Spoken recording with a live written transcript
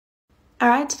All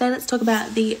right, today let's talk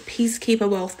about the Peacekeeper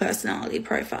Wealth Personality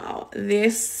Profile.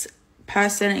 This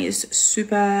person is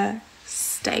super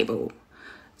stable,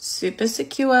 super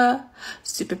secure,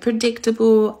 super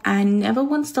predictable, and never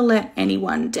wants to let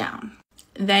anyone down.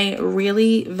 They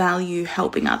really value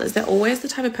helping others. They're always the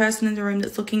type of person in the room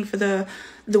that's looking for the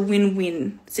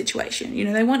win-win situation. You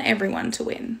know, they want everyone to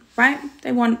win, right?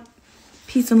 They want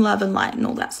peace and love and light and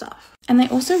all that stuff. And they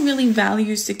also really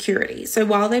value security. So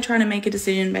while they're trying to make a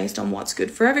decision based on what's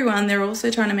good for everyone, they're also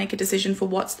trying to make a decision for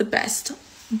what's the best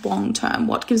long term,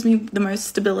 what gives me the most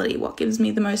stability, what gives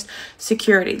me the most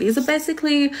security. These are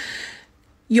basically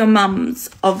your mums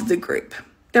of the group.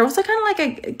 They're also kind of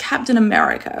like a Captain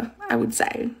America, I would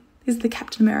say. These are the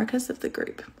Captain Americas of the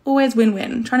group. Always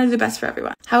win-win, trying to do the best for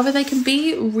everyone. However, they can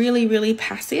be really, really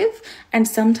passive, and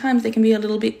sometimes they can be a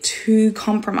little bit too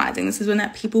compromising. This is when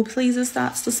that people pleaser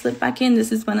starts to slip back in.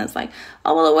 This is when it's like,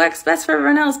 oh, well, it works best for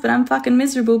everyone else, but I'm fucking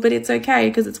miserable, but it's okay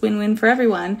because it's win-win for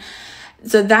everyone.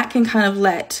 So that can kind of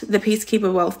let the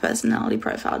Peacekeeper Wealth Personality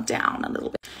Profile down a little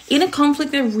bit. In a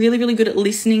conflict, they're really, really good at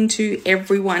listening to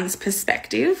everyone's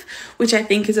perspective, which I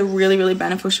think is a really, really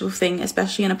beneficial thing,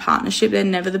 especially in a partnership. They're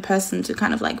never the person to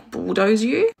kind of like bulldoze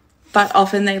you, but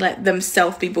often they let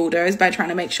themselves be bulldozed by trying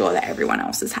to make sure that everyone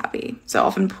else is happy. So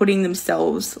often putting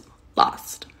themselves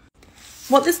last.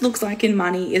 What this looks like in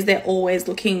money is they're always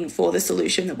looking for the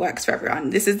solution that works for everyone.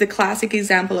 This is the classic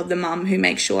example of the mum who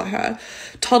makes sure her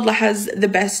toddler has the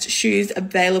best shoes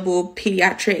available,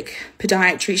 pediatric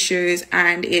podiatry shoes,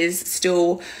 and is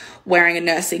still wearing a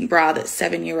nursing bra that's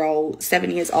 7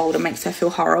 years old and makes her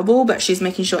feel horrible, but she's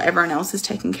making sure everyone else is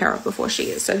taken care of before she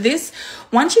is. So this,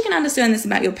 once you can understand this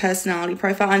about your personality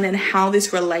profile and then how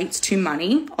this relates to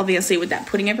money, obviously with that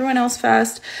putting everyone else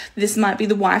first, this might be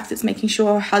the wife that's making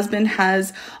sure her husband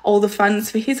has all the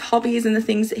funds for his hobbies and the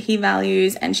things that he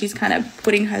values, and she's kind of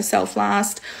putting herself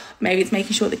last. Maybe it's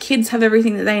making sure the kids have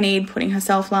everything that they need, putting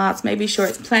herself last. Maybe sure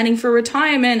it's planning for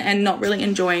retirement and not really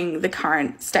enjoying the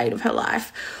current state of her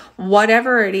life.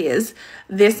 Whatever it is,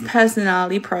 this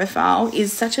personality profile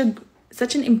is such an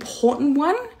important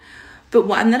one, but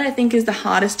one that I think is the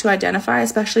hardest to identify,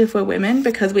 especially if we're women,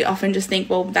 because we often just think,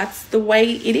 well, that's the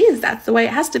way it is. That's the way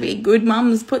it has to be. Good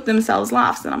mums put themselves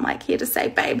last. And I'm like here to say,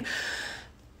 babe,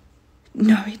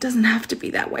 no, it doesn't have to be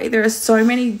that way. There are so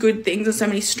many good things and so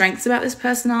many strengths about this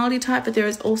personality type, but there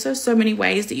is also so many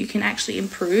ways that you can actually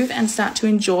improve and start to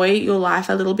enjoy your life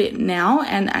a little bit now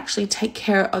and actually take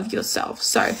care of yourself.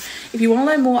 So if you want to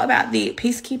learn more about the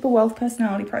Peacekeeper Wealth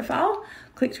Personality Profile,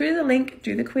 click through the link,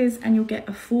 do the quiz, and you'll get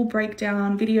a full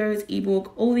breakdown, videos,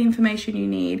 ebook, all the information you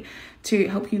need to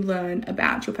help you learn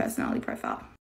about your personality profile.